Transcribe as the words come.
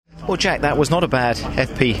Well, Jack, that was not a bad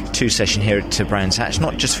FP2 session here at Brands Hatch,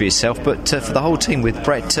 not just for yourself, but for the whole team, with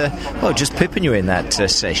Brett, just pipping you in that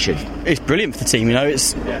session. It's brilliant for the team,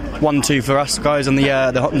 it's 1-2 for us guys on the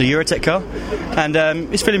Eurotech car, and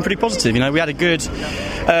it's feeling pretty positive. We had a good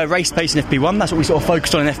race pace in FP1, that's what we sort of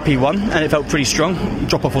focused on in FP1, and it felt pretty strong.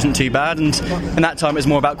 Drop-off wasn't too bad, and that time it was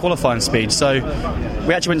more about qualifying speed, so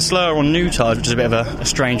we actually went slower on new tyres, which is a bit of a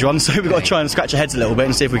strange one, so we've got to try and scratch our heads a little bit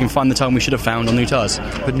and see if we can find the time we should have found on new tyres.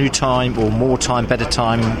 But new time, or more time, better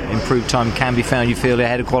time, improved time can be found, you feel,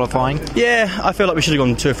 ahead of qualifying? Yeah, I feel like we should have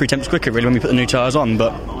gone 2 or 3 tenths quicker really when we put the new tyres on,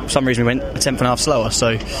 but for some reason we went a tenth and a half slower, so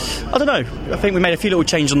I don't know. I think we made a few little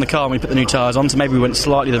changes on the car when we put the new tyres on, so maybe we went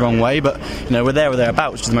slightly the wrong way, but we're there or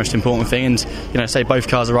thereabouts, which is the most important thing, and say both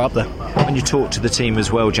cars are right up there. When you talk to the team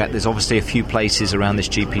as well, Jack, there's obviously a few places around this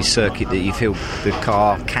GP circuit that you feel the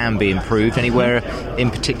car can be improved. Anywhere in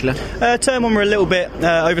particular? Turn 1 we're a little bit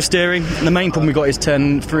oversteering. The main problem we've got is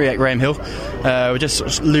turn 3 at Graham Hill. We're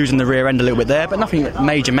just losing the rear end a little bit there, but nothing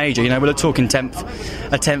major. We're talking a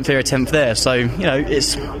tenth here, a tenth there, so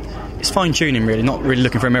it's fine-tuning really, not really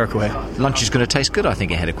looking for a miracle here. Lunch is going to taste good, I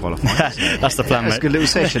think, ahead of qualifying. That's the plan, mate. That's a good little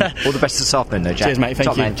session. All the best this afternoon, though, Jack. Cheers, mate.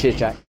 Thank you. Man. Cheers, Jack.